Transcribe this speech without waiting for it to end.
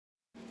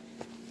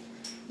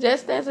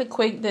Just as a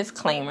quick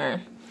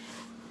disclaimer,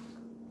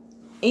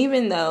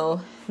 even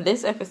though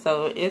this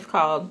episode is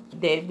called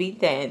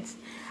Deadbeat Dads,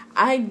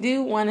 I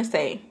do want to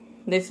say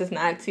this is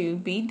not to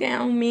beat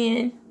down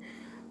men,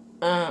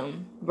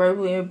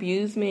 verbally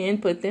abuse men,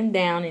 put them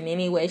down in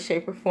any way,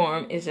 shape, or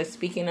form. It's just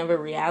speaking of a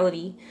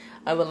reality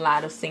of a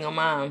lot of single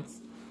moms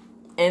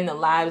and the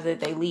lives that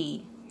they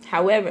lead.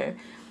 However,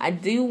 I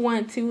do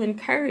want to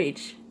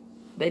encourage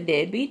the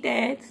deadbeat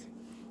dads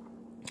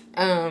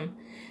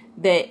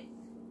that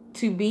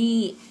to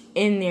be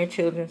in their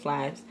children's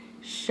lives.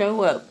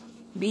 Show up.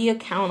 Be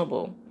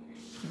accountable.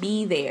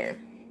 Be there.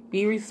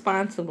 Be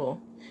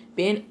responsible.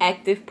 Be an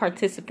active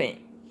participant.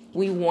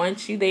 We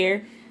want you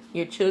there.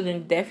 Your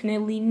children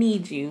definitely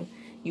need you.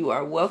 You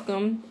are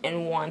welcome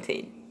and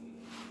wanted.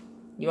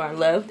 You are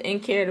loved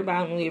and cared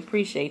about, and we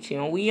appreciate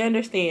you. And we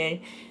understand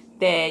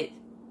that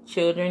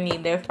children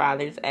need their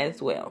fathers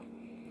as well.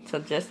 So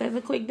just as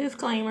a quick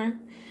disclaimer,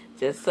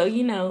 just so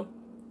you know,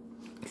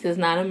 this is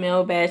not a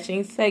male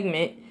bashing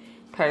segment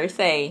per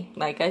se.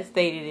 Like I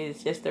stated,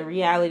 it's just a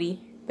reality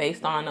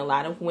based on a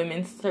lot of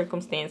women's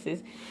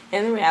circumstances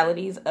and the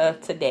realities of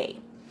today.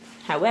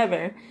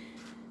 However,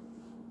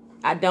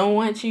 I don't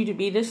want you to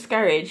be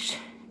discouraged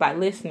by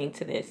listening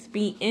to this.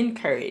 Be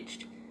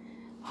encouraged.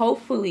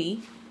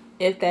 Hopefully,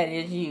 if that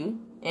is you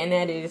and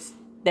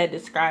that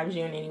describes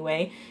you in any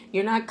way,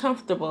 you're not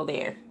comfortable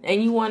there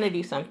and you want to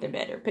do something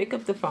better. Pick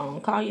up the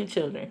phone. Call your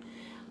children.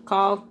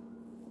 Call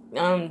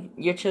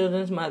your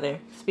children's mother.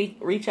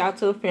 Reach out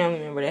to a family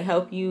member to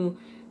help you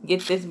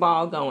get this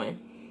ball going.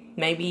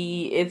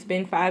 Maybe it's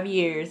been 5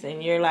 years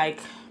and you're like,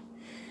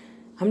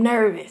 I'm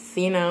nervous,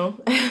 it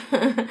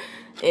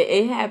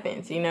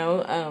happens,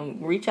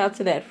 reach out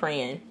to that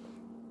friend.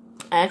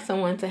 Ask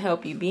someone to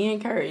help you. Be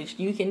encouraged.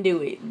 You can do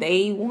it.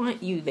 They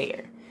want you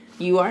there.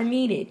 You are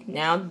needed.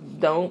 Now,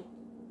 don't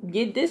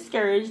get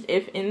discouraged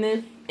if in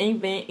the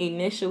event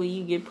initially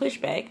you get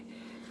pushback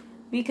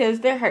because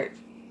they're hurt,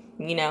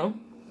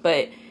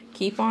 But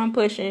keep on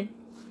pushing.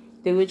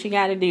 Do what you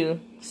got to do.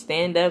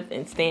 Stand up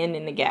and stand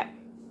in the gap.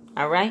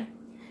 All right?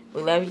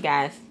 We love you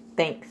guys.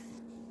 Thanks.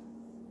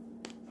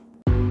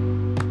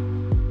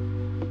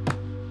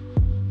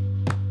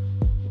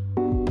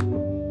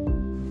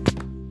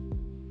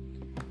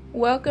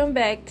 Welcome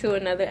back to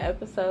another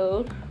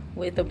episode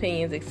with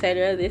Opinions,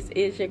 etc. This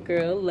is your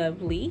girl,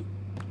 Lovely.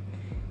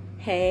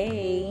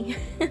 Hey.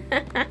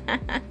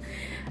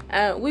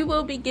 We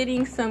will be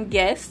getting some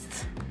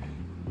guests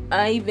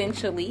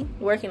eventually,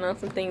 working on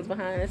some things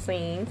behind the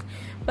scenes.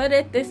 But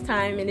at this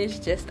time, it is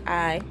just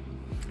I.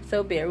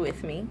 So bear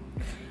with me.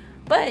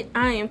 But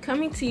I am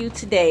coming to you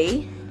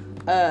today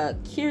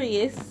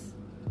curious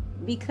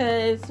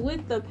because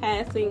with the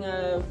passing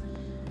of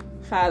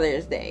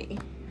Father's Day,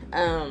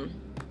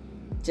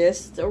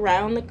 just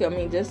behind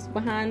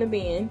the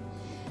bend,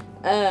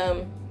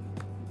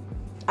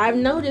 I've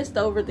noticed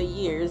over the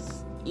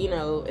years,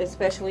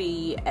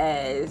 especially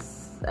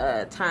as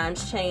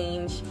times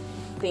change,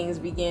 things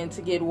begin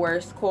to get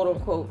worse, quote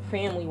unquote,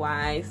 family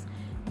wise,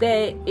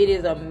 that it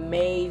is a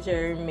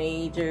major,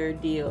 major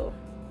deal.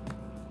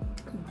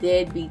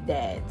 Deadbeat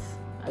dads.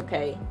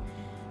 Okay.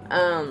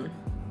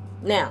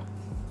 Now,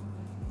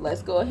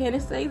 let's go ahead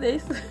and say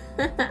this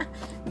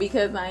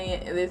because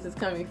this is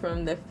coming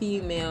from the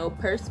female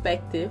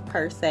perspective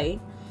per se,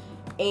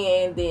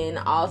 and then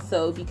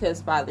also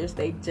because Father's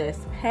Day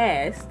just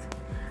passed,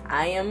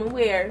 I am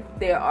aware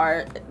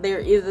there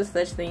is a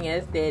such thing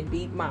as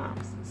deadbeat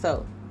moms.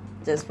 So,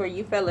 just for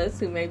you fellas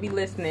who may be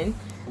listening,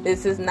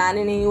 this is not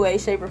in any way,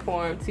 shape, or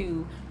form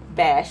to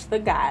bash the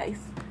guys.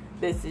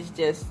 This is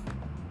just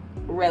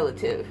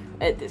relative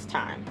at this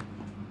time.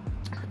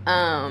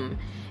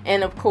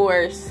 And of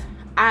course,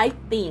 I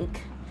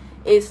think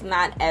it's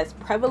not as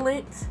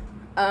prevalent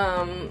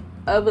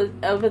of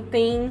a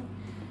thing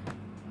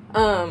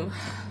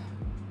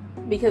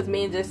because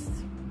men just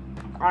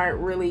aren't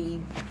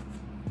really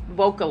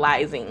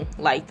vocalizing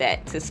like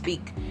that to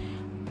speak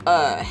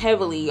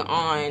heavily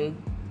on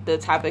the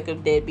topic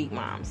of deadbeat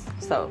moms.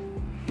 So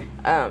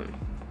I'm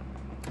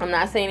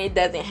not saying it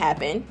doesn't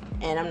happen,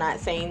 and I'm not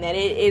saying that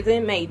it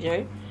isn't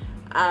major.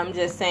 I'm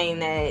just saying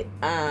that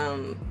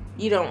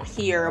you don't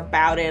hear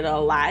about it a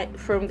lot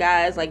from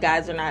guys. Like,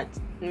 guys are not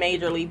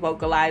majorly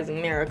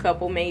vocalizing. There are a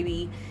couple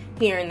maybe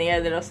here and there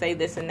that'll say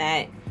this and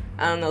that.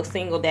 Those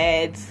single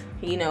dads,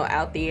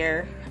 out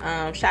there.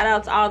 Shout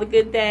out to all the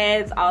good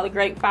dads, all the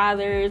great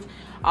fathers,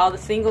 all the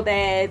single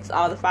dads,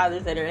 all the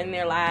fathers that are in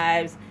their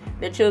lives,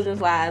 their children's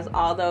lives,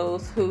 all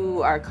those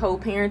who are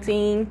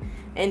co-parenting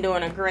and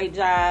doing a great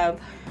job.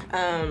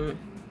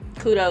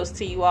 Kudos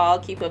to you all.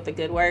 Keep up the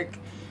good work.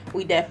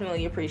 We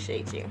definitely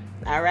appreciate you.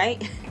 All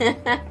right.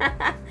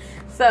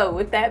 So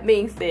with that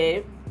being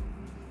said,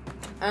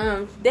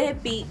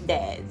 deadbeat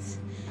dads.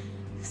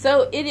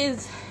 So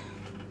it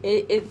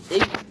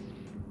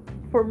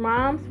for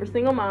moms, for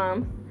single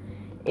moms,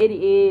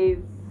 it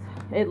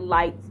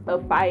lights a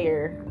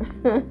fire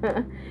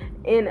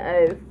in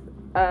us,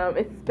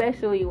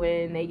 especially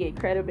when they get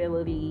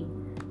credibility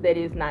that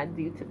is not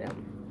due to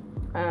them.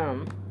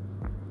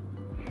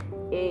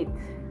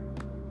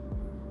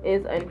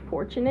 is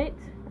unfortunate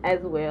as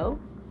well.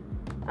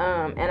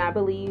 And I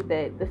believe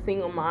that the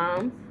single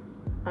moms,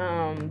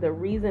 the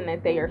reason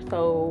that they are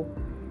so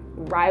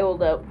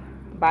riled up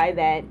by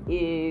that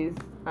is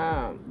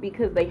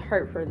because they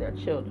hurt for their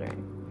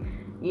children.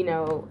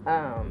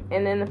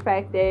 And then the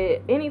fact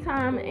that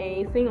anytime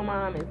a single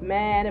mom is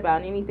mad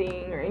about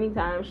anything, or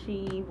anytime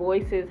she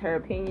voices her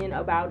opinion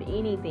about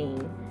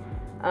anything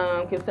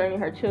concerning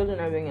her children,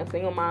 or being a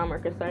single mom, or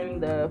concerning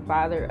the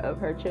father of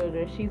her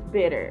children, she's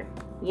bitter.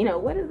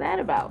 What is that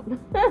about?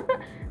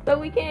 So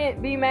we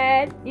can't be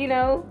mad.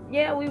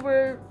 Yeah, we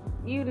were,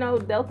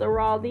 dealt a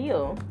raw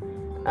deal.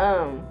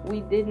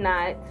 We did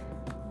not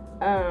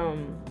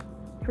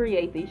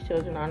create these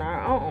children on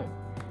our own.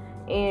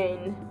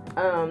 And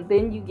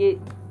then you get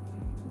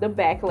the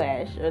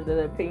backlash of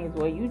the opinions.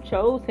 Well, you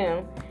chose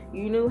him.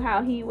 You knew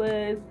how he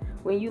was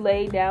when you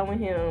laid down with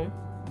him.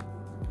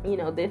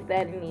 This,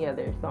 that, and the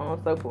other, so on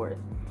and so forth.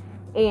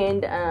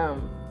 And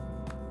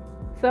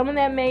some of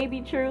that may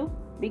be true,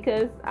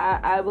 because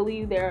I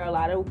believe there are a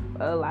lot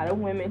of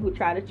women who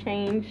try to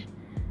change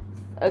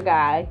a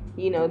guy.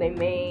 They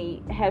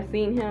may have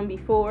seen him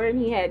before,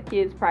 and he had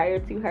kids prior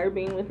to her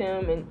being with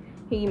him, and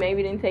he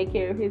maybe didn't take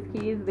care of his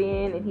kids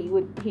then, and he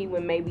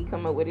would maybe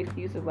come up with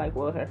excuses like,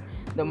 well,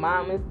 the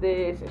mom is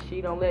this, and she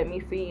don't let me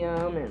see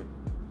him, and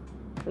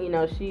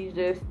she's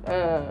just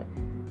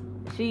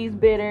she's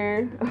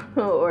bitter,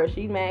 or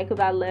she's mad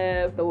because I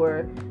left,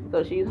 or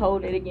so she's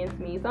holding it against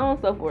me, so on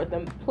and so forth. A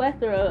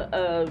plethora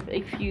of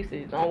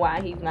excuses on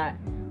why he's not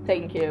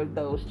taking care of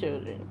those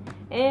children.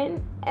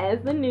 And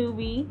as the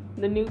newbie,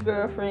 the new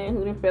girlfriend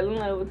who done fell in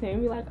love with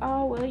him, you're like,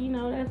 oh, well,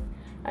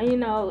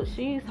 that's,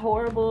 she's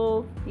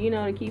horrible,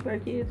 to keep her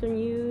kids from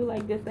you,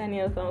 like this, that, and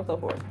the other, so on and so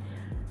forth.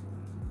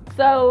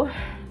 So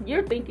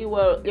you're thinking,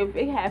 well,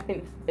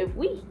 if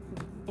we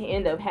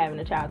end up having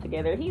a child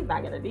together, he's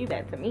not going to do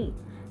that to me,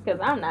 because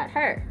I'm not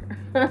her.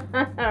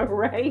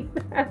 Right?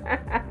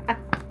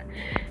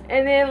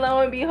 And then lo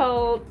and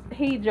behold,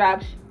 he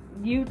drops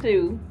you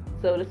too,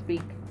 so to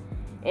speak.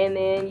 And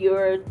then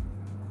you're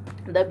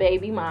the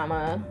baby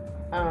mama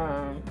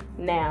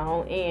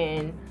now,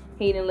 and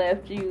he done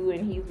left you,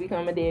 and he's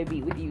become a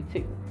deadbeat with you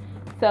too.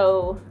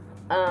 So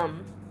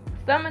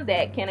some of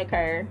that can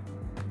occur,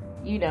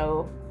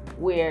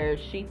 where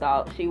she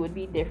thought she would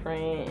be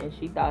different, and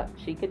she thought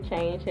she could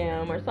change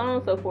him, or so on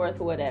and so forth,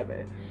 or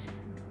whatever.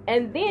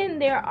 And then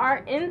there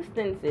are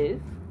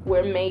instances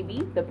where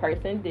maybe the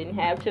person didn't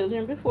have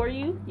children before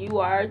you. You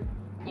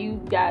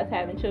guys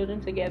having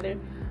children together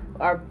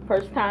are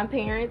first-time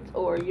parents,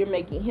 or you're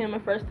making him a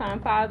first-time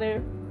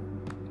father,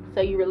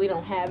 so you really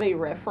don't have a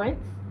reference.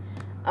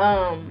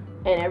 And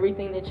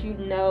everything that you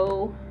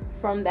know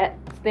from that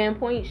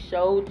standpoint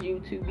showed you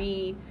to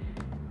be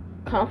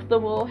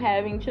comfortable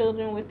having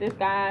children with this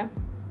guy,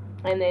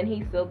 and then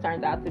he still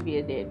turns out to be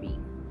a deadbeat.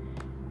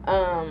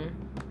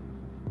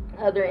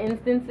 Other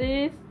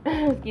instances,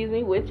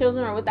 with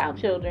children or without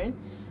children,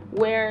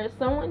 where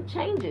someone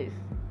changes.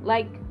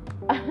 Like,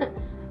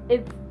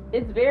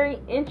 it's very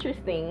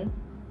interesting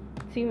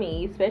to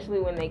me, especially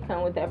when they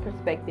come with that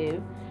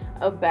perspective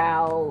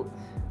about,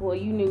 well,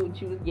 you knew what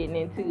you was getting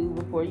into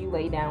before you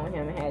laid down with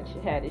him and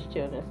had his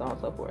children, so on and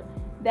so forth.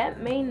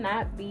 That may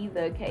not be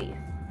the case.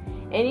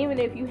 And even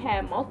if you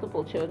have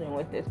multiple children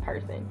with this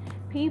person,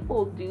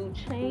 people do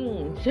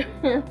change.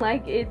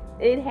 Like, it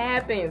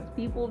happens.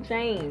 People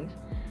change.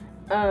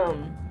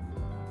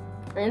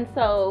 And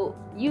so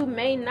you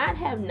may not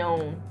have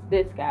known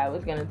this guy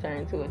was going to turn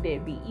into a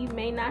deadbeat. You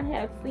may not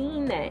have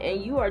seen that,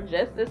 and you are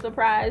just as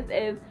surprised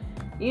as,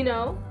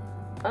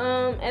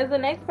 as the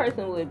next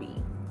person would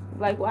be.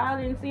 Like, well,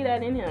 I didn't see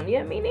that in him.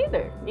 Yeah, me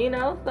neither.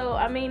 So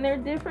I mean, there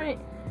are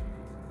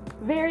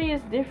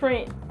various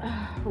different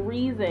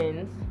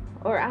reasons,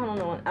 or I don't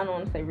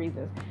want to say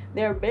reasons.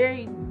 There are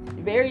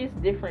various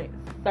different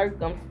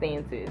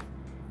circumstances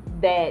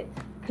that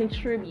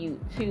contribute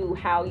to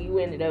how you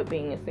ended up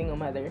being a single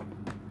mother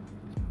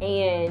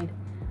and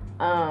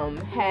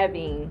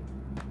having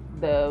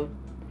the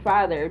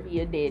father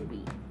be a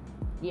deadbeat.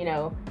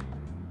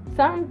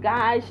 Some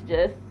guys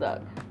just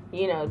suck.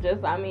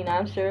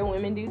 I'm sure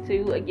women do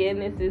too. Again,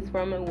 this is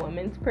from a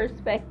woman's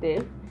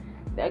perspective.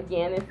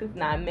 Again, this is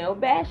not male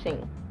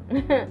bashing.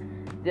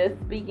 Just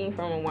speaking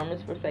from a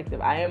woman's perspective.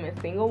 I am a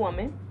single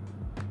woman.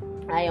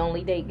 I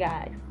only date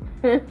guys.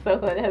 So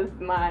that's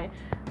my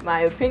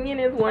opinion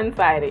is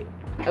one-sided.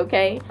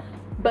 Okay?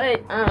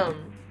 But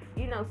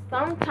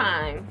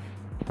sometimes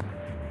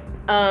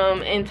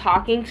in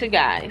talking to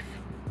guys,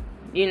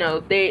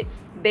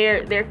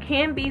 there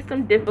can be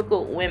some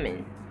difficult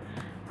women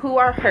who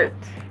are hurt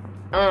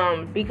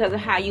because of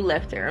how you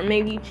left her, or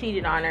maybe you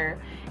cheated on her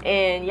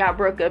and y'all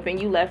broke up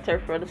and you left her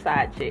for the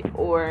side chick,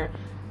 or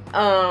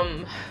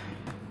y'all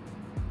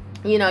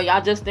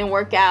just didn't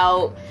work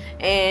out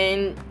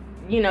and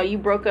you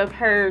broke up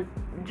her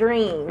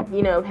dream,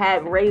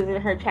 have raising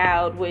her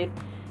child, with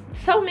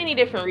so many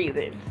different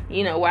reasons,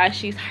 why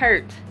she's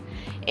hurt.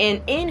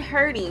 And in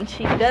hurting,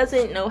 she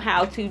doesn't know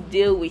how to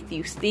deal with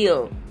you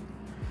still.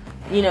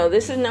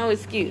 This is no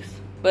excuse,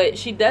 but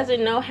she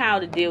doesn't know how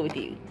to deal with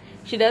you.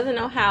 She doesn't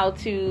know how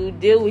to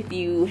deal with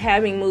you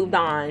having moved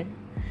on,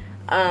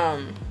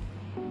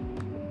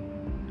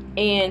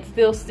 and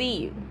still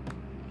see you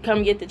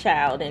come get the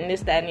child and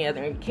this, that, and the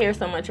other, and care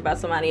so much about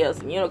somebody else,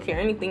 and you don't care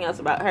anything else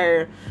about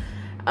her.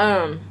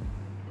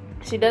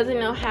 She doesn't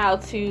know how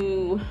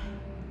to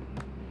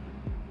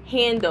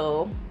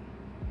handle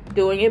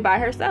doing it by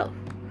herself.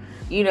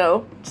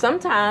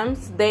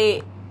 Sometimes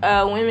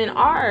women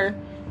are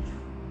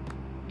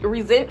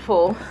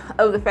resentful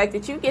of the fact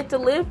that you get to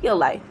live your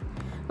life.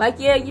 Like,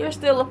 yeah, you're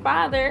still a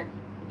father,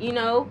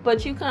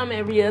 but you come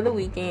every other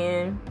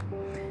weekend.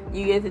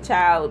 You get the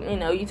child,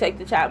 you take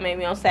the child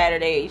maybe on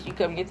Saturdays. You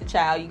come get the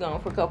child, you go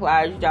for a couple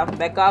hours, you drop it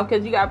back off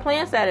because you got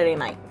plans Saturday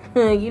night,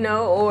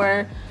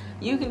 or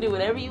you can do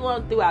whatever you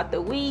want throughout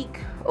the week.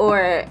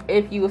 Or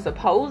if you were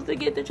supposed to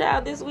get the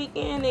child this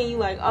weekend and you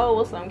like, oh,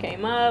 well, something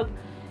came up,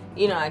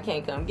 I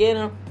can't come get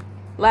him.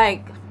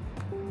 Like,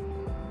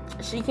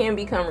 she can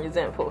become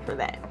resentful for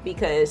that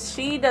because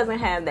she doesn't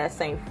have that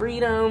same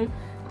freedom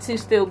to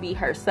still be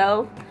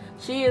herself.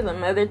 She is a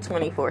mother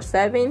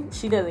 24/7.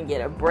 She doesn't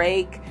get a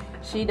break.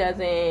 She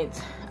doesn't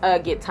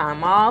get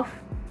time off.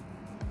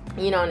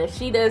 And if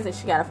she does, then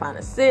she got to find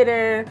a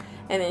sitter.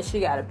 And then she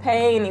got to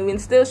pay. And even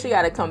still, she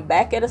got to come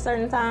back at a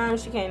certain time.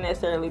 She can't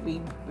necessarily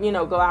be,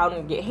 go out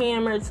and get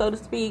hammered, so to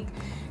speak.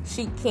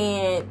 She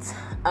can't,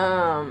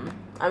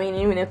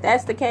 even if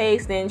that's the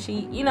case, then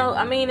she,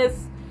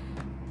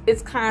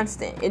 it's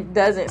constant. It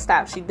doesn't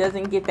stop. She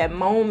doesn't get that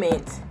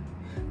moment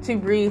to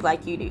breathe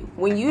like you do.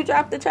 When you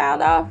drop the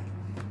child off,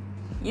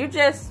 you're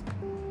just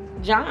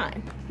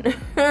John.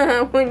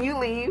 When you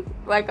leave,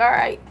 like, all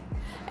right,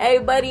 hey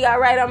buddy, all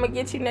right, I'm gonna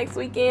get you next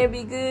weekend,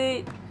 be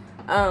good,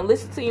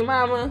 listen to your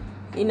mama,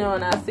 and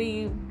I'll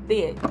see you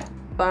then.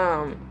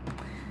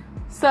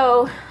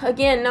 So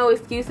again, no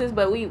excuses,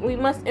 but we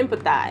must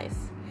empathize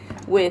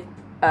with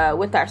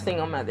our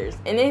single mothers.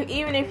 And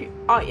even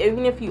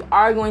if you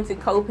are going to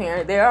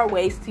co-parent, there are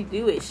ways to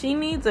do it. She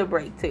needs a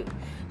break too.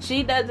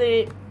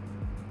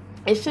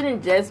 It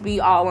shouldn't just be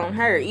all on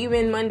her.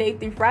 Even Monday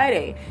through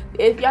Friday,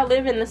 if y'all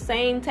live in the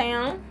same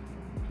town,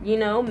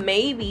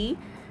 maybe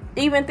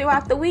even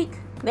throughout the week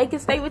they can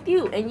stay with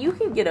you, and you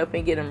can get up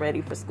and get them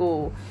ready for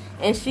school,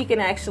 and she can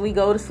actually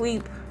go to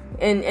sleep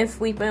and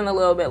sleep in a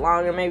little bit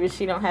longer. Maybe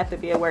she don't have to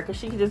be at work, or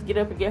she can just get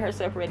up and get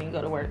herself ready and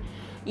go to work.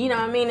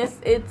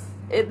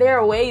 There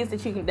are ways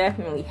that you can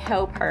definitely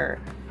help her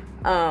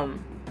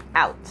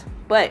out.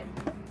 But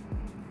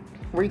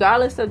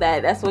regardless of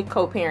that, that's what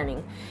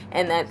co-parenting,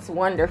 and that's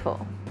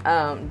wonderful.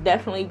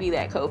 Definitely be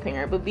that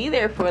co-parent, but be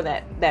there for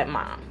that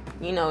mom.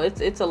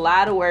 It's a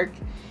lot of work.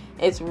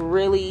 It's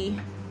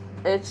draining.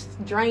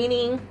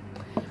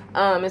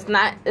 It's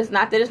not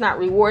that it's not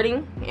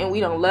rewarding and we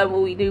don't love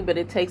what we do, but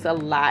it takes a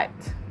lot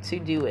to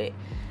do it.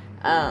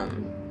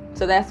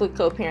 So that's with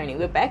co-parenting.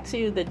 But back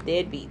to the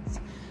deadbeats.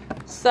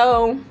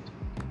 So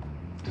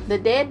the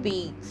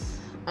deadbeats,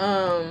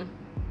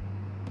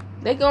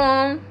 they go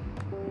on,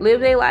 live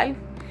their life,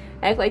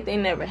 act like they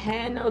never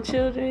had no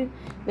children.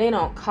 They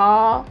don't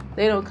call.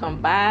 They don't come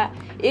by.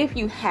 If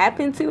you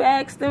happen to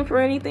ask them for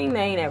anything, they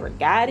ain't ever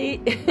got it.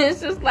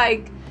 It's just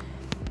like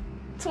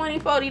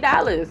 $20,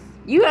 $40.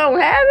 You don't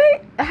have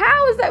it?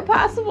 How is that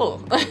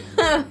possible?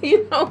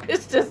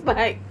 It's just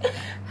like,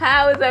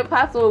 how is that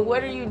possible?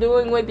 What are you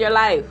doing with your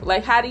life?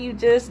 Like, how do you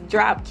just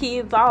drop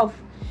kids off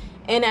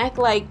and act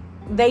like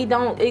they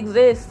don't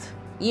exist?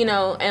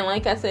 And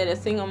like I said,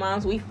 as single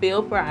moms, we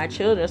feel for our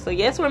children. So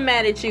yes, we're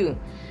mad at you.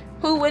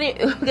 Who wouldn't?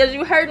 Because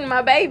you're hurting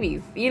my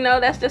babies.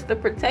 That's just the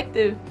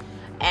protective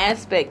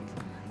aspect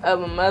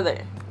of a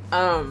mother.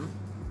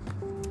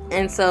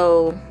 And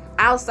so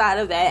outside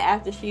of that,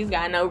 after she's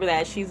gotten over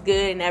that, she's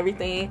good and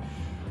everything.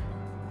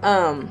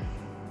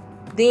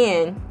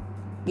 Then,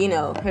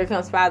 here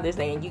comes Father's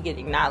Day and you get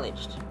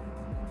acknowledged.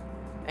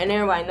 And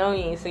everybody know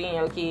you ain't seeing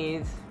your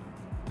kids.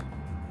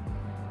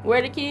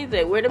 Where the kids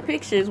at? Where the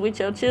pictures with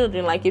your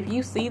children? Like, if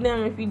you see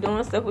them, if you're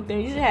doing stuff with them,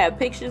 you should have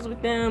pictures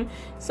with them.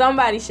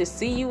 Somebody should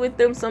see you with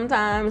them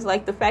sometimes.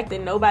 Like, the fact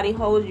that nobody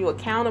holds you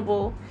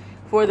accountable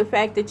for the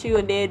fact that you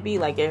a deadbeat.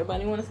 Like,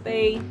 everybody want to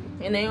stay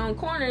in their own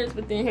corners,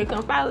 but then here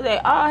comes Father's Day.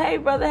 Oh, hey,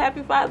 brother,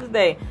 happy Father's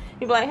Day.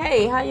 You be like,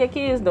 hey, how your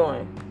kids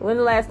doing? When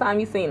the last time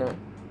you seen them?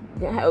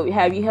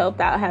 Have you helped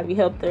out? Have you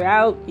helped her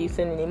out? You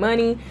send any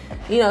money?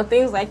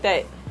 Things like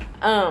that.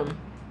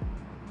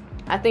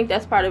 I think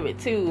that's part of it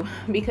too,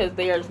 because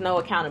there's no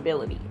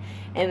accountability.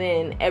 And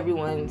then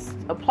everyone's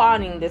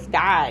applauding this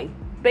guy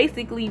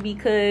basically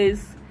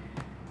because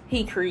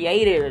he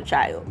created a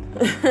child.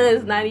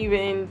 It's not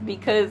even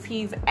because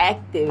he's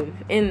active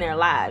in their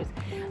lives.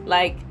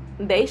 Like,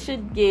 they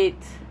should get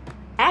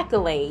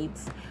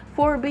accolades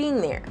for being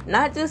there,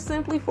 not just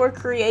simply for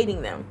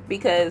creating them.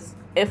 Because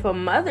if a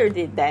mother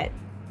did that,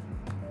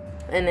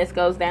 and this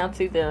goes down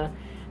to the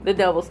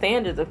double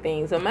standards of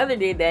things. A mother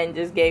did that and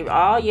just gave,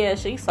 oh yeah,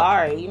 she's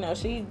sorry.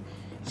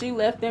 She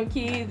left them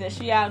kids and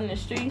she out in the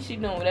street. She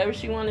doing whatever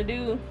she want to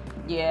do.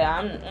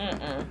 Yeah,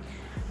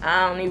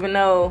 I don't even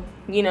know.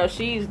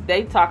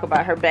 They talk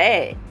about her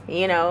bad.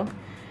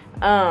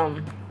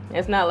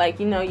 It's not like,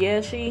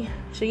 yeah, she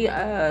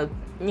her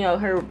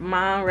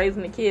mom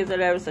raising the kids or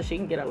whatever so she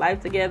can get her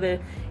life together.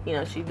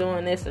 She's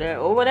doing this or that,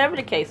 or whatever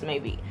the case may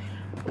be.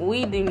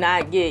 We do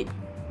not get,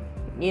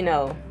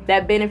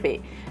 that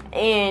benefit.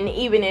 And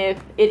even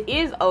if it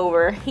is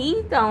over,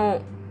 he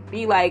don't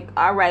be like,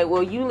 all right,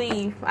 well, you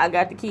leave, I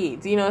got the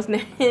kids. It's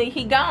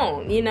he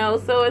gone,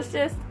 so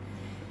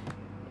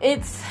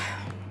it's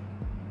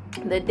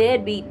the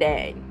deadbeat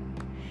dad.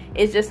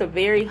 It's just a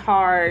very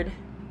hard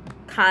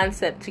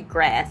concept to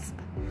grasp,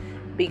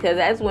 because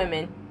as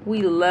women,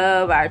 we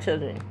love our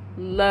children,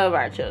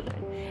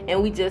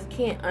 and we just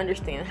can't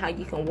understand how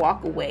you can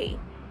walk away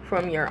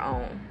from your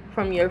own,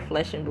 from your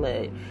flesh and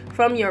blood,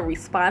 from your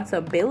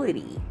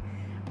responsibility.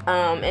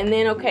 And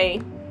then,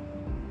 okay,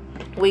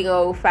 we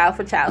go file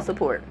for child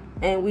support,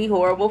 and we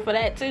horrible for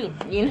that too.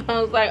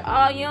 It's like,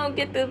 oh, you don't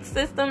get the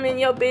system in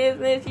your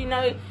business.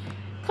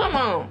 Come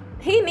on,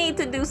 he need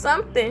to do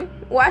something.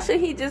 Why should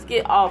he just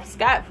get off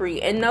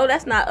scot-free? And no,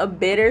 that's not a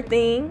bitter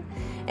thing,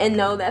 and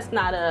no, that's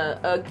not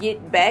a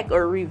get back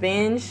or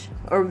revenge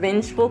or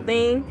vengeful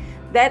thing.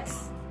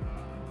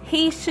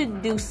 He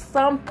should do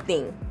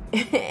something.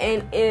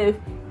 And if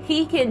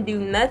he can do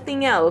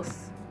nothing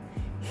else,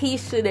 he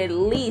should at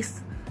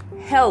least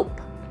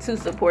help to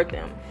support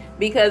them.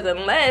 Because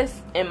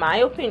unless, in my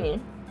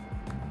opinion,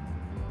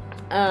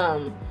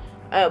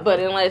 but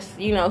unless,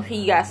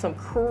 he got some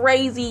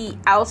crazy,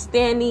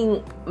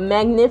 outstanding,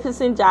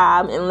 magnificent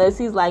job, unless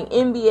he's like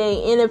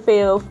NBA,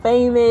 NFL,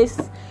 famous,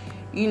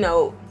 in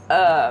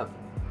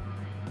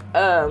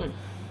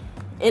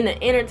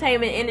the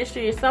entertainment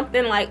industry or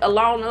something like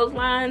along those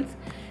lines,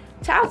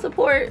 child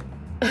support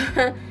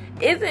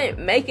isn't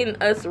making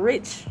us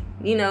rich.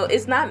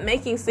 It's not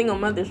making single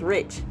mothers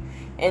rich.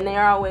 And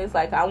they're always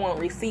like, I want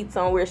receipts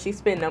on where she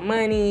spent the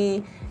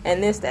money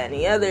and this, that, and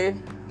the other.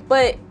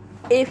 But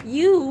if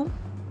you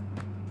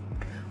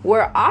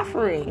were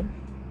offering,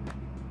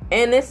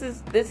 and this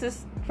is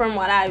from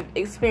what I've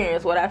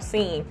experienced, what I've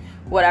seen,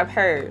 what I've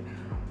heard,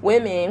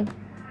 women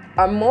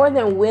are more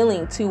than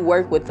willing to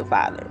work with the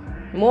father.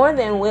 More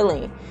than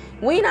willing.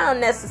 We not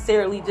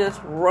necessarily just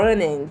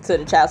running to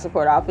the child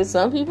support office.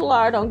 Some people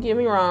are, don't get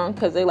me wrong,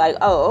 because they're like,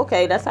 oh,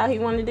 okay, that's how he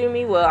want to do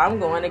me. Well, I'm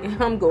going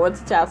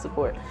to child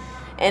support.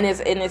 And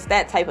it's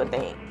that type of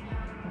thing.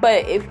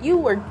 But if you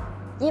were,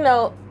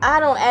 I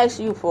don't ask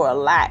you for a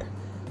lot,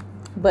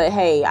 but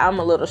hey, I'm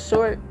a little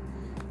short,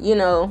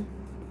 this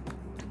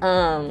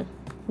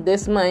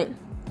month,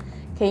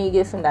 can you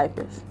get some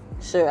diapers?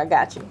 Sure, I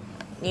got you.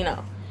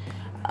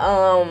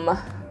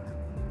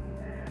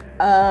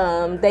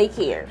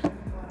 Daycare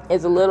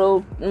is a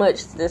little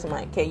much this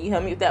month. Can you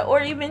help me with that?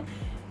 Or even,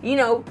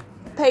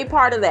 pay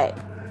part of that.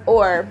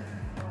 Or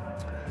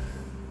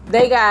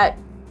they got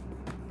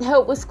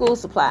help with school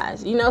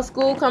supplies.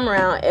 School come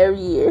around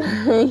every year.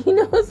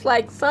 It's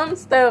like some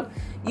stuff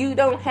we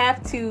don't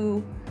have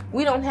to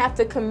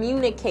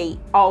communicate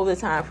all the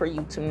time for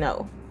you to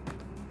know.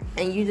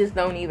 And you just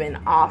don't even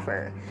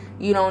offer.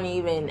 You don't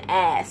even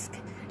ask.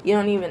 You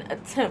don't even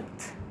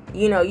attempt.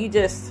 You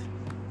just,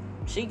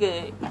 she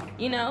good,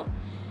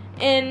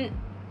 and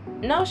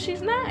no,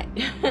 she's not,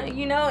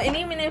 and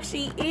even if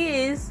she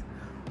is,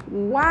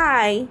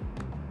 why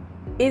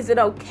is it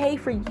okay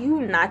for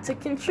you not to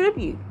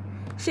contribute?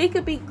 She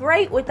could be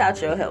great without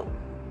your help,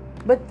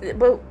 but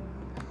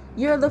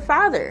you're the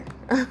father.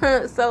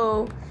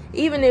 So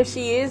even if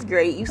she is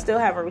great, you still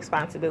have a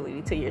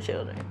responsibility to your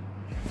children.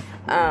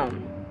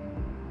 And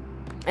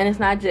it's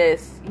not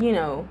just,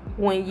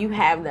 when you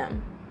have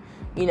them.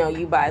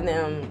 You buy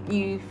them,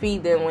 you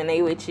feed them when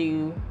they with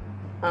you.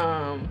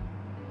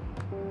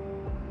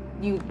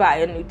 You buy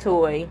a new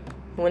toy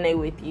when they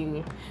with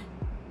you.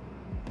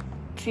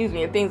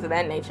 And things of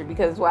that nature.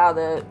 Because while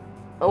they're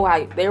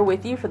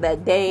with you for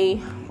that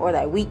day or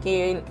that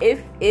weekend,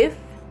 if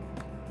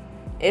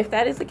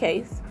that is the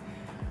case,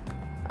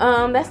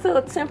 that's still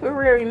a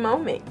temporary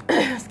moment.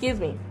 Excuse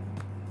me.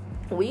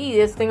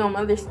 We as single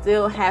mothers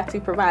still have to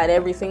provide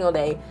every single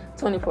day,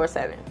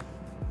 24/7.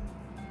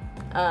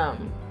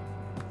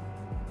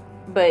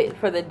 But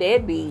for the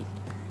deadbeat,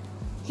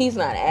 he's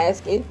not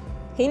asking.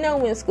 He know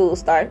when school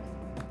starts.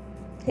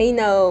 He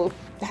know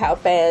how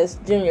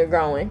fast Junior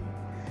growing.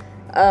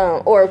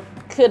 Or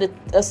could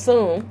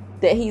assume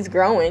that he's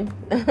growing.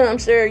 I'm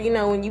sure,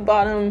 when you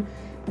bought him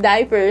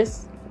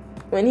diapers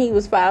when he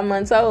was 5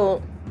 months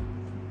old,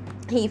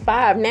 he's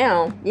 5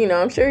 now.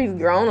 I'm sure he's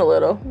grown a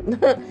little.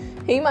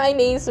 He might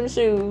need some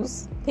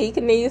shoes. He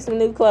could need some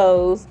new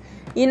clothes.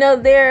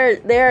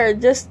 There are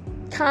just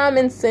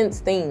common sense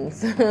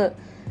things.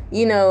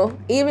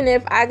 Even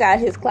if I got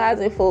his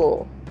closet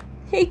full,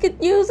 he could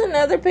use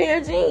another pair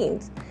of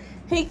jeans.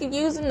 He could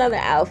use another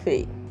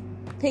outfit.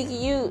 He could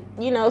use,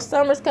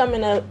 summer's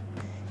coming up.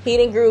 He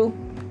done grew.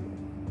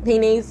 He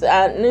needs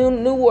a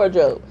new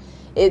wardrobe.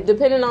 It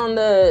depending on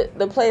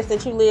the place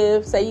that you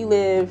live. Say you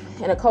live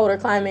in a colder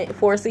climate,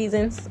 4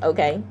 seasons.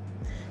 Okay,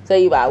 so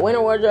you buy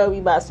winter wardrobe,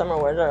 you buy summer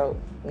wardrobe.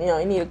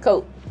 You need a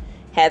coat,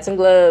 hats and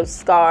gloves,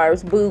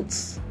 scarves,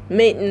 boots,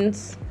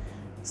 mittens.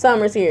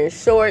 Summer's here,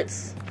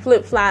 shorts,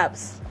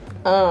 flip-flops,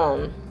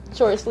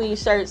 short sleeve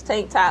shirts,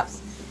 tank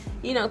tops,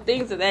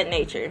 things of that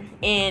nature.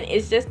 And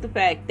it's just the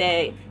fact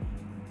that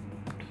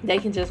they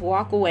can just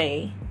walk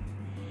away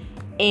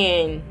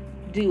and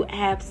do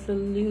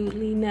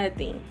absolutely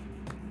nothing.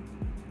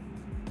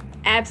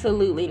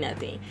 Absolutely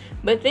nothing.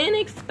 But then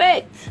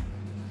expect,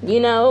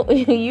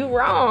 you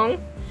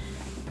wrong.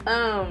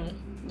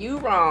 You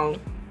wrong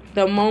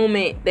the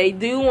moment they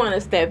do want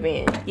to step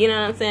in. You know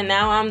what I'm saying?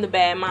 Now I'm the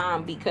bad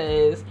mom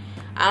because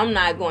I'm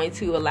not going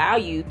to allow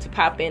you to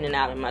pop in and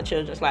out of my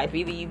children's life.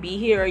 Either you be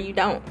here or you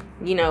don't,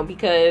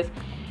 because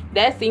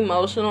that's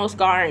emotional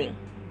scarring.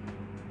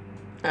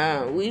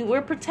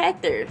 We're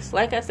protectors.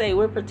 Like I say,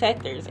 we're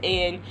protectors.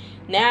 And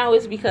now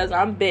it's because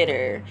I'm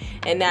bitter.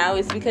 And now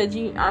it's because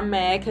I'm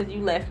mad because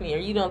you left me or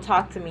you don't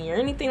talk to me or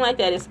anything like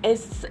that.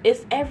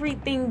 It's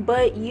everything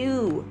but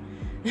you.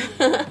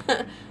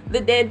 The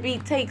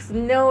deadbeat takes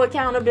no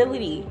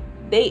accountability.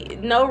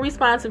 No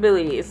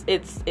responsibility.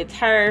 It's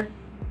her.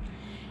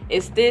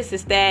 It's this,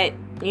 it's that.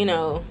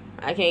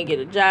 I can't get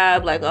a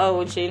job. Like,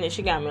 oh,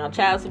 she got me on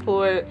child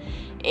support.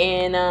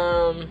 And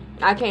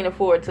I can't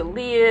afford to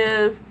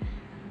live.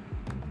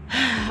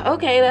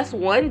 Okay, that's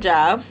one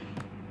job.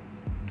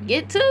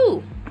 Get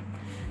two.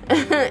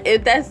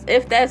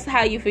 if that's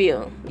how you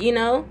feel,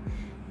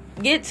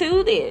 get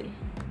two then.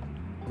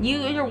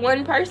 You're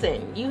one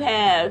person. You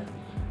have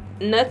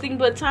nothing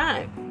but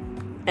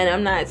time. And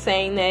I'm not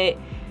saying that,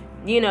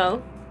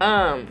 and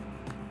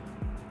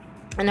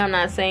I'm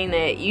not saying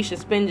that you should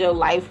spend your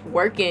life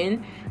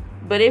working.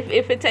 But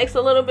if it takes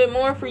a little bit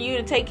more for you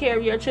to take care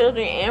of your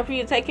children and for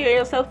you to take care of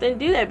yourself, then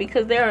do that.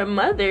 Because there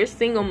are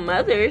single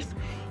mothers,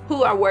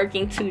 who are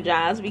working two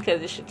jobs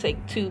because it should take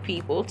two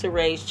people to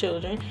raise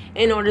children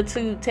in order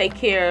to take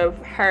care of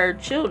her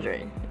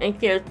children and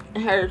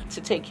her to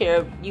take care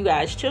of you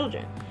guys'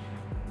 children.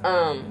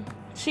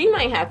 She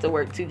might have to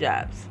work two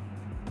jobs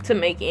to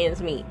make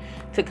ends meet,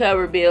 to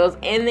cover bills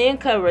and then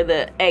cover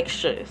the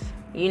extras,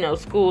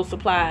 school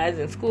supplies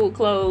and school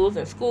clothes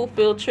and school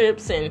field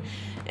trips and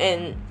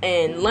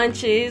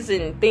lunches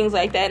and things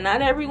like that.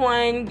 Not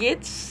everyone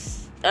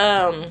gets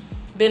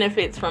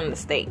benefits from the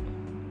state.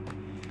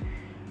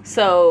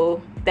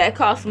 So that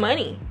costs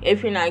money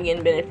if you're not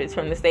getting benefits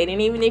from the state.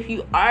 And even if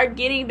you are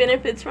getting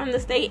benefits from the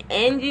state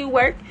and you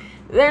work,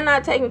 they're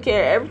not taking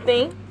care of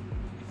everything.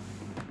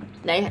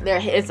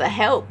 It's a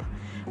help,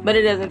 but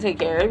it doesn't take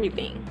care of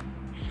everything.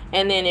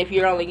 And then if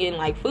you're only getting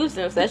like food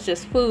stamps, that's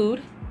just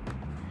food.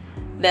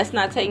 That's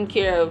not taking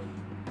care of,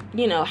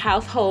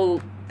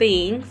 household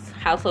things,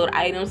 household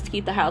items to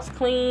keep the house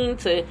clean,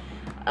 to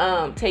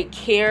take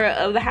care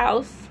of the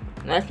house.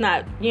 That's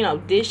not,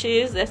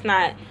 dishes. That's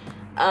not,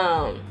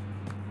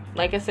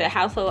 like I said,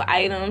 household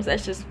items.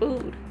 That's just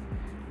food.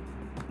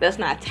 That's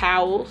not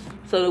towels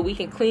so that we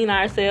can clean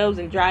ourselves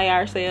and dry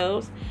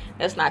ourselves.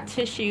 That's not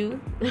tissue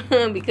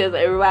because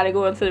everybody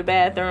going to the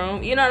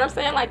bathroom. You know what I'm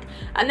saying? Like,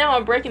 I know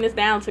I'm breaking this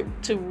down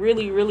to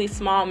really, really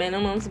small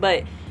minimums,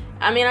 but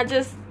I mean, I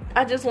just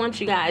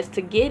want you guys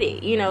to get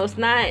it.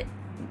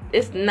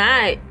 It's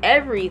not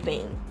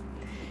everything,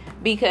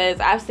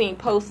 because I've seen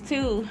posts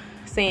too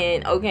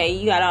saying, okay,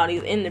 you got all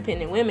these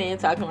independent women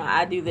talking about,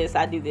 I do this,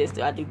 I do this,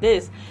 I do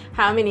this.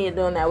 How many are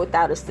doing that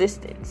without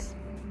assistance?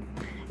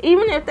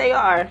 Even if they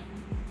are,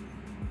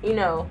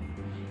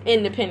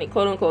 independent,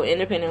 quote unquote,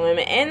 independent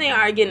women, and they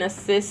are getting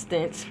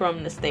assistance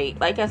from the state.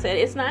 Like I said,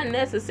 it's not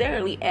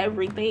necessarily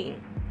everything.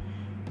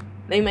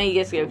 They may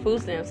just get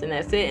food stamps and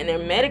that's it. And their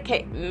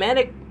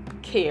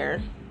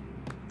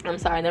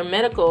their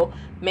medical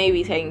may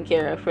be taken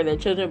care of for their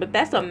children. But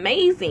that's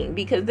amazing,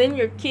 because then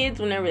your kids,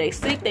 whenever they're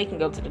sick, they can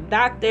go to the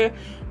doctor.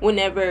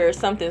 Whenever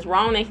something's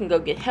wrong, they can go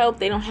get help.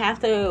 They don't have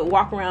to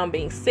walk around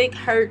being sick,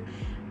 hurt,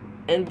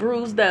 and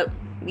bruised up,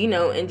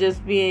 and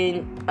just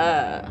being,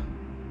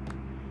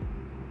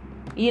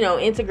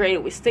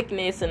 integrated with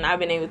sickness and not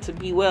being able to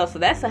be well. So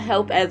that's a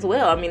help as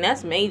well. I mean,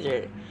 that's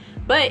major.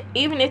 But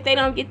even if they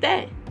don't get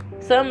that,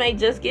 some may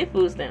just get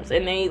food stamps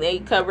and they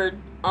covered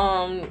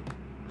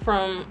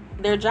from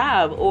their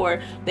job,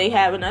 or they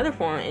have another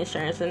form of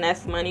insurance, and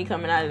that's money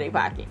coming out of their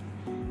pocket.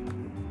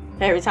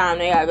 Every time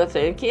they gotta go to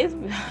the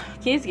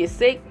kids get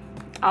sick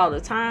all the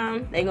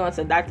time. They go to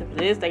the doctor for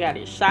this, they got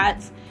their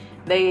shots.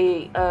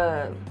 They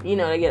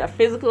they get a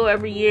physical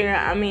every year.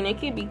 I mean, it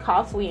can be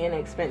costly and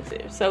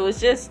expensive. So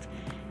it's just,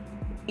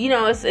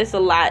 it's a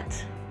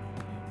lot.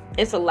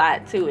 It's a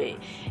lot to it.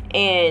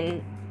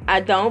 And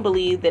I don't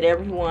believe that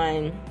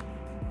everyone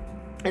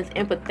is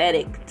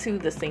empathetic to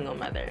the single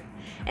mother.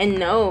 And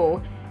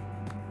no,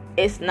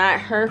 it's not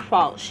her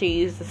fault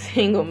she's a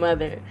single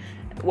mother.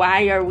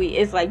 Why are we,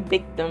 it's like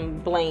victim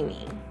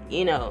blaming.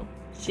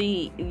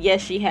 She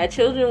had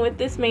children with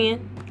this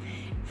man.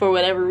 For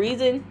whatever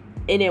reason,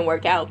 it didn't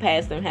work out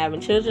past them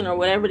having children, or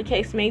whatever the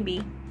case may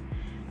be.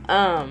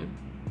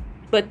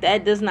 But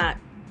that does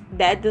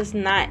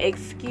not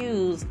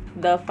excuse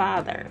the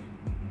father,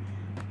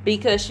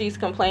 because she's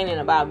complaining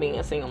about being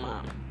a single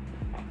mom.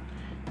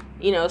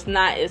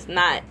 It's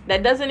not,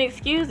 that doesn't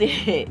excuse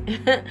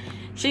it.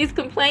 She's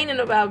complaining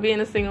about being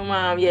a single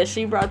mom. Yes,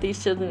 she brought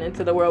these children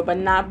into the world, but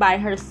not by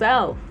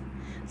herself.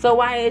 So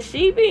why is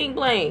she being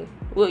blamed?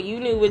 Well, you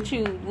knew what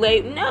you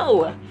laid.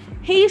 No,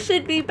 he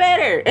should be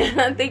better. And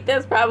I think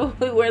that's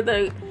probably where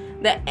the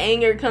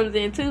anger comes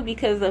in too,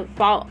 because the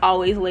fault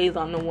always lays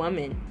on the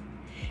woman.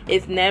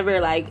 It's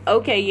never like,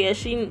 okay, yeah,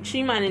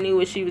 she might have knew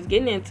what she was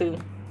getting into,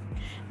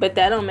 but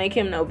that don't make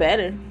him no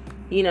better.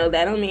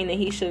 That don't mean that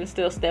he shouldn't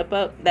still step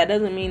up. That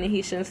doesn't mean that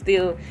he shouldn't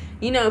still,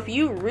 if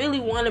you really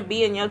want to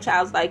be in your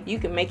child's life, you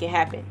can make it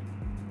happen.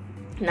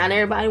 Not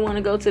everybody want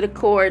to go to the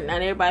court.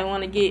 Not everybody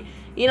want to get,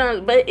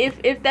 but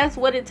if that's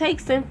what it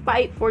takes, then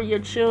fight for your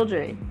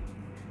children.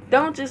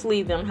 Don't just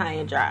leave them high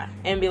and dry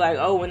and be like,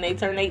 oh, when they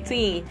turn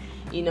 18,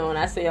 and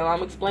I say, oh,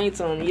 I'm explaining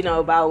to them,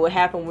 about what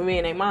happened with me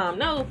and their mom.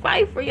 No,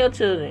 fight for your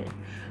children.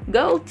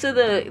 Go to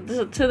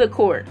the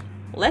court.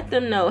 Let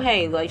them know,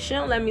 hey, like, she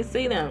don't let me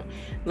see them.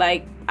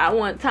 Like, I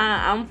want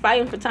time. I'm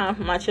fighting for time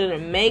for my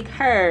children. Make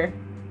her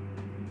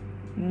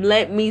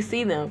let me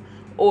see them.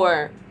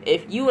 Or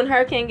if you and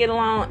her can't get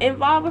along,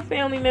 involve a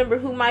family member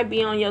who might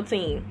be on your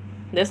team.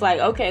 That's like,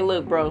 okay,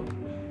 look, bro.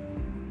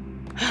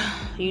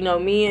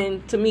 Me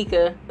and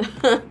Tamika.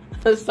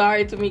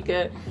 Sorry,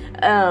 Tamika.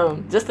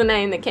 Just the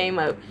name that came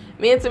up.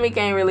 Me and Tamika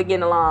ain't really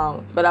getting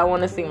along, but I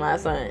want to see my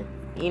son.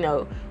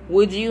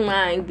 Would you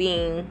mind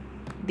being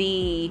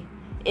the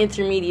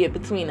intermediate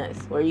between us,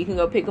 where you can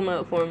go pick them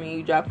up for me,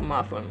 you drop them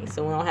off for me,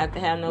 so we don't have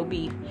to have no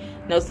beef,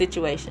 no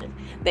situation.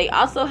 They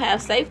also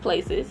have safe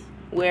places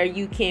where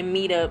you can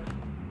meet up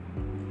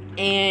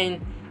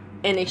and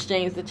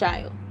exchange the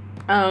child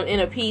in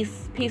a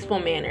peaceful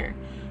manner.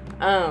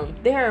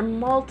 There are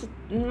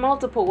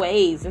multiple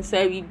ways,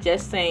 instead of you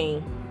just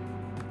saying,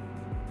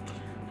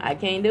 I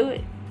can't do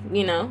it,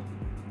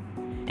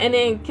 and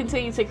then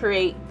continue to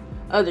create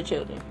other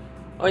children.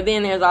 Or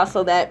then there's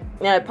also that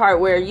part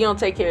where you don't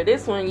take care of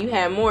this one, you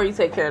have more, you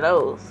take care of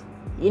those.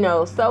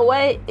 So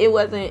what? It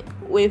wasn't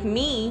with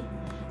me.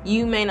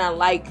 You may not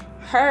like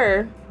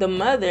her, the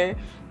mother.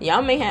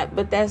 Y'all may have,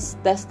 but that's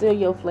still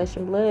your flesh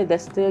and blood.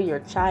 That's still your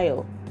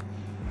child.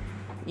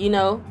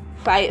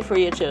 Fight for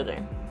your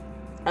children.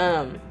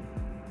 And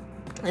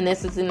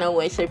this is in no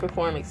way, shape, or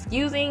form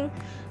excusing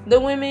the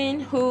women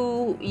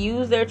who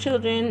use their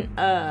children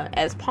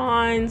as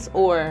pawns,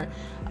 or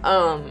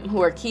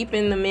who are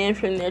keeping the men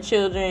from their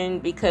children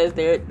because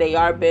they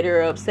are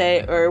bitter or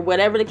upset, or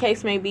whatever the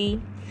case may be.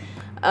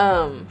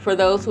 For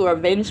those who are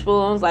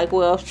vengeful, it's like,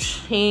 well,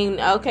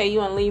 okay, you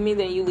want to leave me,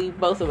 then you leave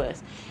both of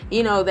us.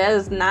 That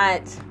is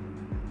not,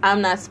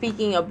 I'm not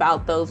speaking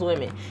about those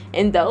women.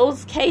 In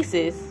those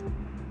cases,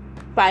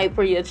 fight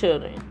for your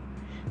children.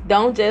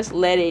 Don't just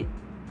let it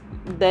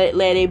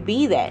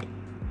be that,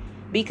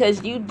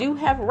 because you do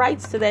have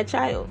rights to that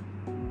child.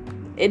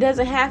 It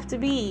doesn't have to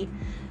be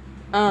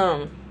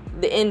the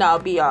end all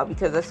be all,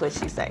 because that's what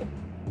she say.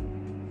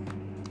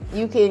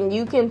 You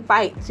can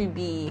fight to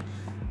be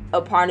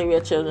a part of your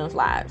children's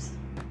lives.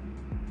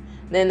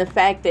 Then the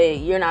fact that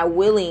you're not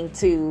willing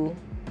to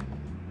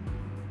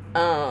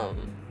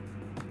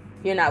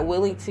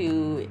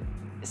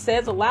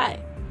says a lot,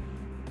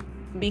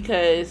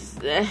 because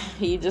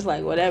you just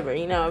like, whatever,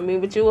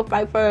 but you will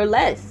fight for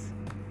less.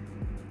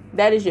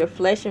 That is your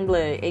flesh and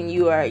blood, and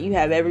you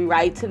have every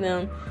right to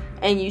them,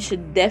 and you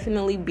should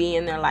definitely be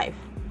in their life.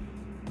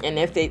 And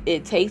if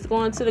it takes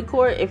going to the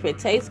court, if it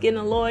takes getting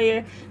a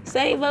lawyer,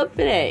 save up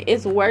for that.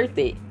 It's worth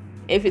it.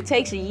 If it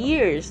takes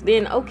years,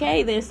 then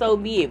okay, then so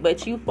be it.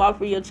 But you fought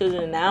for your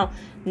children.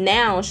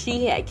 Now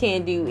she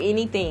can't do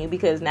anything,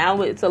 because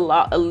now it's a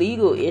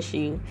legal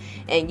issue,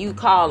 and you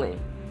calling.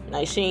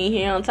 Like, she ain't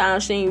here on time,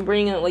 she ain't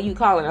bringing what you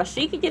calling. Now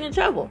she could get in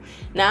trouble.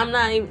 Now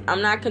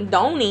I'm not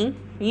condoning,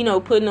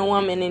 putting a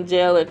woman in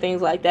jail or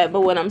things like that.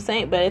 But what I'm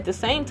saying, but at the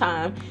same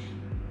time,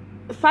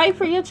 fight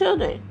for your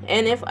children.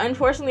 And if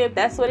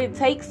that's what it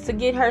takes to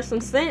get her some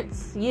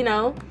sense,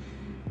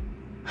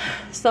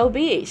 so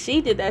be it. She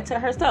did that to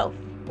herself,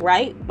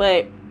 right?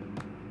 But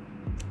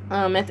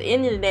at the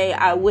end of the day,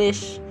 I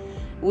wish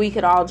we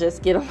could all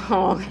just get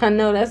along. I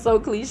know that's so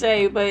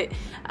cliche, but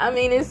I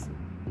mean, it's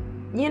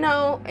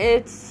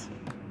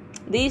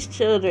these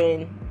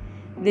children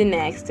didn't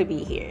ask to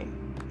be here.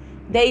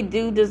 They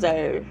do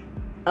deserve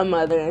a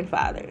mother and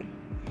father.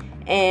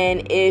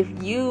 And if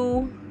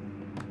you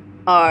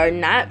are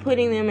not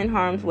putting them in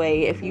harm's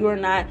way, if you are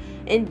not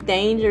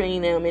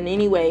endangering them in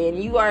any way,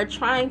 and you are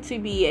trying to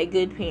be a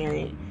good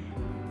parent,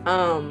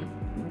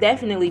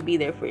 definitely be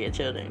there for your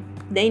children.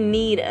 They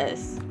need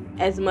us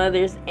as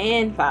mothers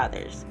and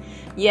fathers.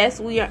 Yes,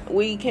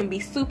 we can be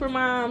super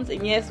moms,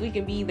 and yes, we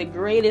can be the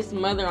greatest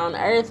mother on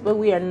earth, but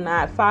we are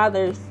not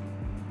fathers.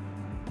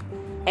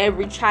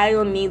 Every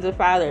child needs a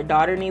father. A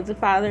daughter needs a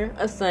father.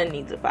 A son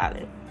needs a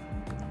father.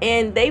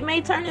 And they may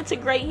turn into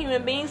great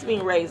human beings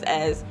being raised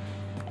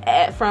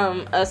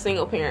from a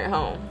single parent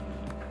home.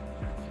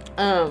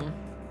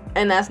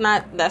 And that's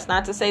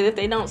not to say that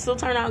they don't still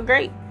turn out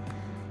great.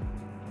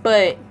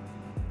 But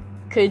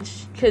could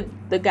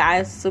the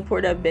guy's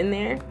support have been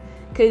there?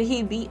 Could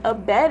he be a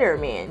better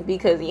man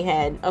because he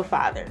had a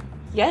father?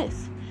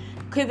 Yes.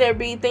 Could there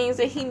be things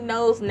that he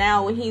knows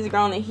now when he's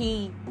grown and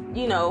he,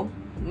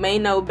 may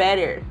know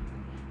better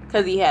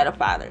because he had a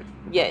father?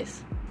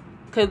 Yes.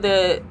 Could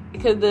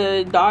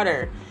the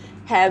daughter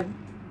have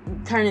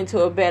turned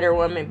into a better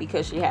woman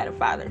because she had a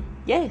father?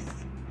 Yes.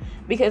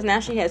 Because now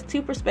she has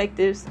two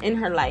perspectives in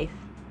her life.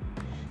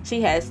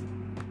 She has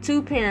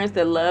two parents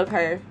that love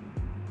her.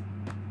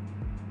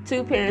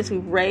 Two parents who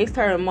raised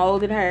her and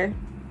molded her.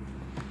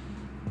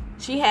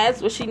 She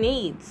has what she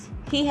needs.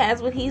 He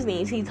has what he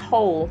needs. He's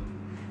whole.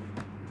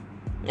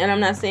 And I'm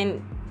not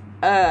saying,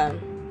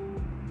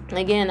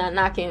 again, not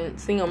knocking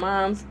single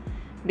moms,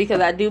 because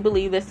I do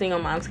believe that single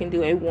moms can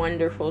do a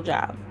wonderful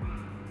job.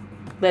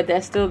 But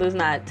that still does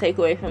not take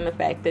away from the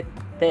fact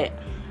that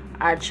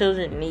our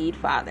children need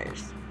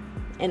fathers.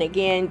 And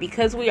again,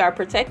 because we are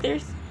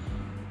protectors,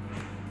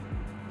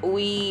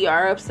 we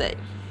are upset.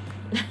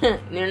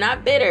 They're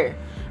not bitter,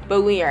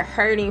 but we are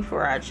hurting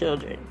for our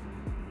children.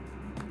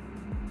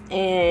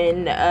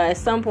 And at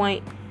some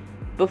point,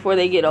 before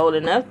they get old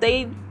enough,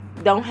 they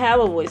don't have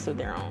a voice of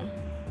their own.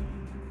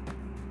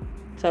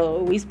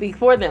 So we speak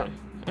for them.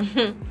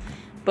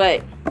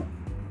 But,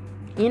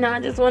 I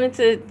just wanted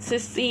to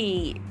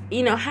see,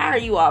 how are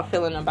you all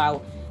feeling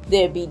about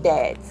deadbeat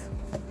dads?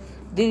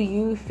 Do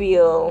you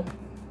feel,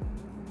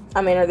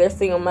 are there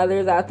single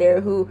mothers out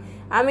there who,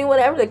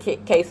 whatever the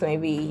case may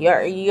be,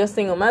 are you a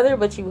single mother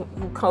but you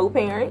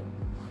co-parent?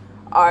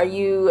 Are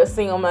you a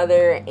single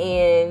mother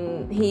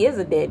and he is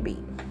a deadbeat?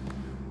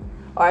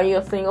 Are you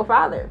a single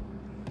father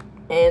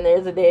and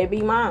there's a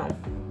deadbeat mom?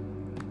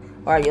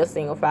 Or are you a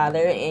single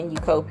father and you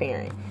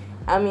co-parent?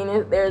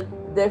 There's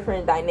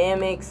different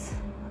dynamics.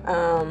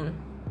 Do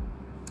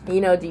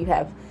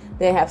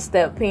they have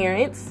step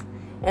parents?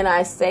 And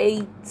I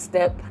say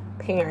step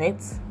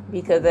parents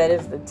because that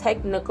is the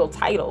technical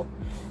title.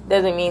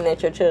 Doesn't mean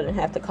that your children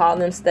have to call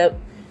them step.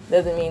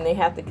 Doesn't mean they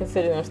have to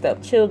consider them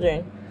step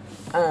children.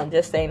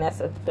 Just saying that's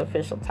the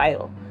official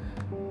title.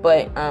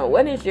 But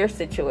what is your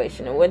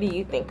situation and what do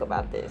you think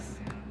about this?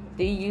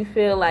 Do you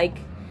feel like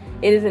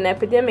it is an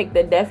epidemic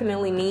that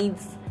definitely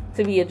needs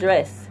to be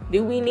addressed?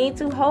 Do we need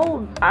to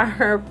hold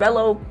our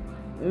fellow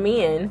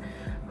men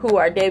who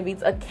are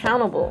deadbeats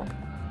accountable?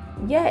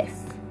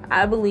 Yes,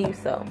 I believe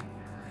so.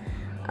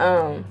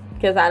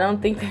 Because I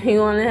don't think that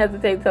anyone would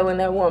hesitate telling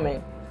that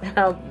woman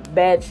how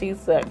bad she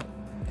sucked.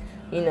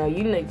 You know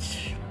you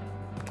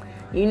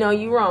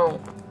wrong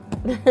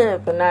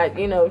for not,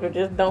 for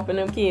just dumping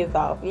them kids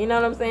off. You know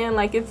what I'm saying?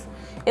 Like it's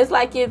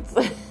like it's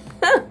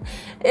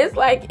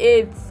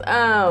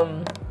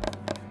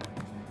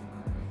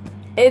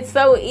it's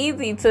so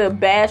easy to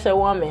bash a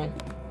woman,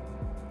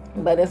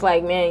 but it's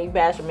like, man, you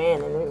bash a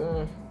man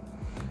and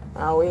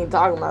we ain't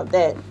talking about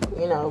that,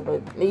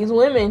 but these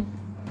women,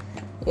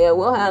 yeah,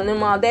 we'll have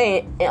them all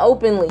day and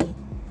openly.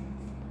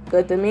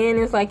 But the men,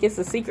 it's like it's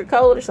a secret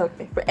code or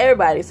something for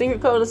everybody.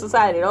 Secret code of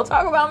society. Don't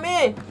talk about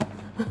men.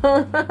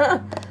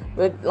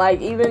 But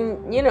like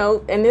even,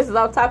 and this is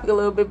off topic a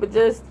little bit, but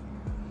just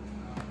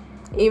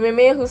even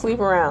men who sleep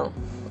around.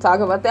 Talk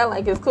about that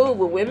like it's cool.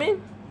 But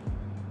women,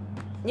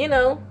 we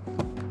don't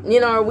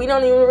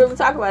even really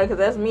talk about it because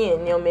that's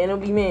men. Men will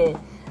be men.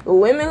 But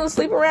women who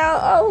sleep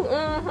around,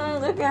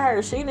 look at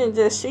her. She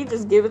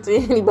just give it to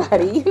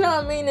anybody. You know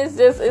what I mean?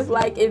 It's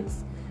like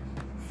it's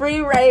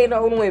free reign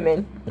on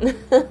women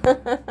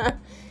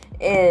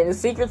and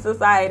secret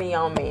society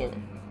on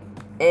men.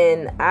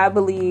 And I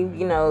believe,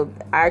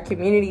 our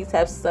communities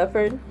have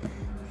suffered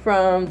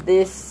from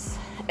this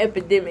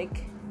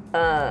epidemic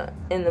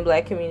in the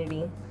black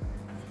community.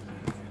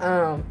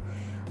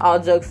 All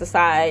jokes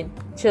aside,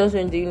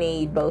 children do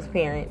need both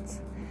parents.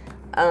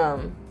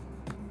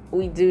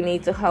 We do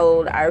need to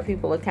hold our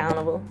people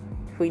accountable.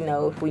 If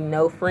we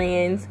know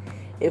friends,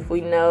 if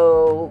we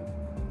know,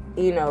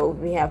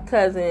 we have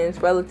cousins,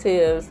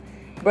 relatives,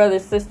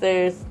 brothers,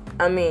 sisters,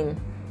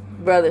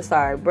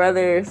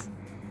 brothers,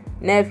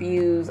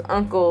 nephews,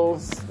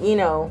 uncles,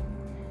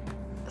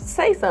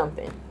 say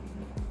something.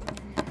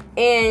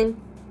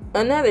 And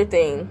another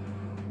thing,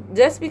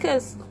 just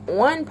because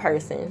one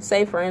person,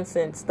 say for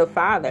instance, the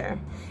father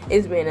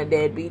is being a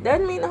deadbeat,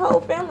 doesn't mean the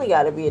whole family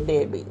got to be a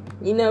deadbeat.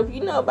 If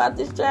you know about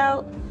this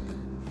child,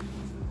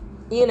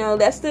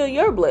 that's still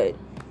your blood.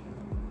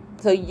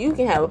 So you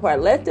can have a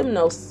part. Let them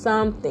know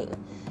something.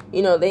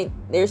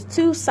 There's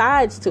two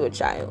sides to a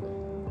child.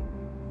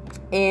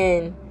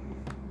 And,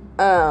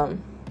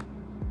 and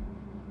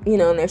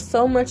there's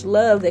so much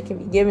love that can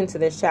be given to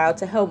this child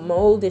to help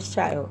mold this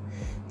child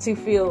to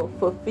feel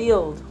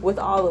fulfilled with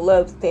all the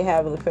love that they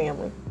have in the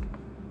family.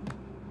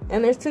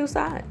 And there's two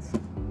sides.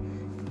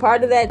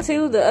 Part of that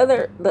too, the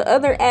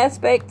other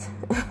aspect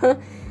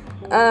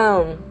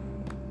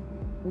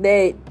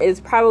that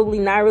is probably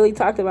not really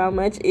talked about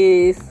much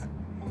is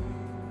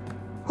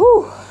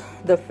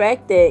the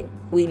fact that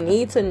we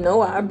need to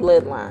know our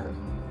bloodline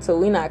so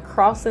we're not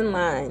crossing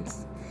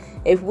lines.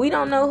 If we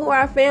don't know who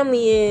our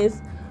family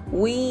is,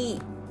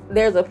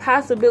 there's a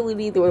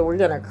possibility that we're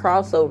going to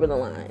cross over the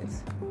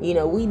lines.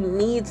 We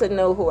need to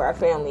know who our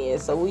family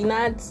is so we're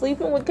not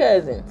sleeping with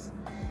cousins.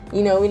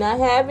 We're not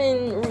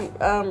having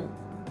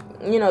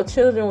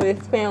children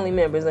with family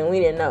members and we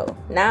didn't know.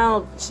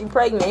 Now she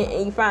pregnant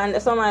and you find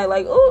that somebody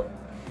like, oh,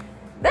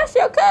 that's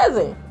your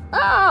cousin.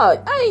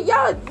 Oh, hey,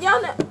 y'all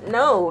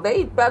no,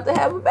 they about to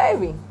have a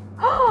baby.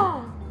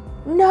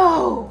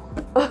 No.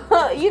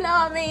 You know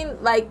what I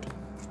mean? Like,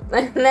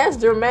 that's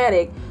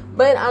dramatic.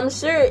 But I'm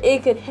sure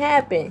it could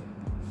happen.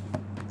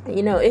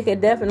 You know, it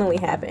could definitely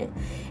happen.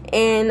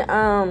 And,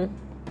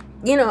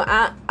 you know,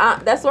 I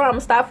that's where I'm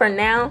gonna stop for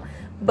now.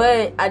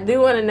 But I do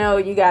want to know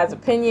you guys'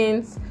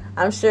 opinions.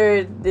 I'm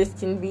sure this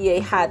can be a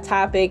hot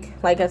topic.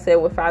 Like I said,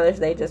 with Father's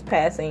Day just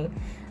passing.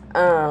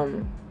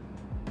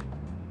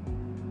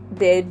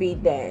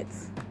 Deadbeat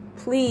dads,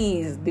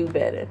 please do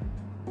better.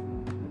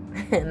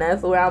 And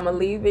that's where I'm gonna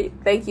leave it.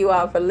 Thank you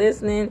all for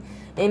listening.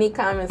 Any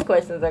comments,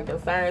 questions, or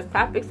concerns,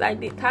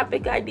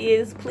 topic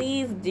ideas,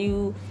 please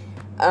do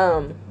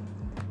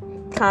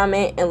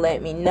comment and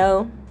let me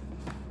know.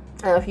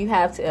 If you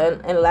have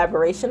an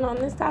elaboration on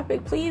this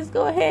topic, please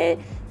go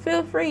ahead.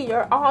 Feel free.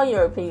 All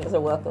your opinions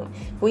are welcome.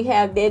 If we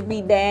have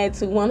deadbeat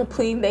dads who want to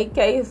plead their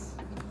case,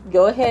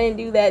 go ahead and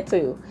do that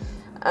too.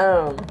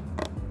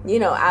 You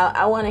know,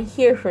 I want to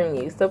hear from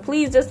you. So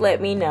please just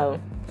let me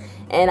know.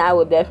 And I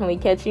will definitely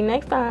catch you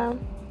next time.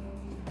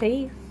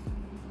 Peace.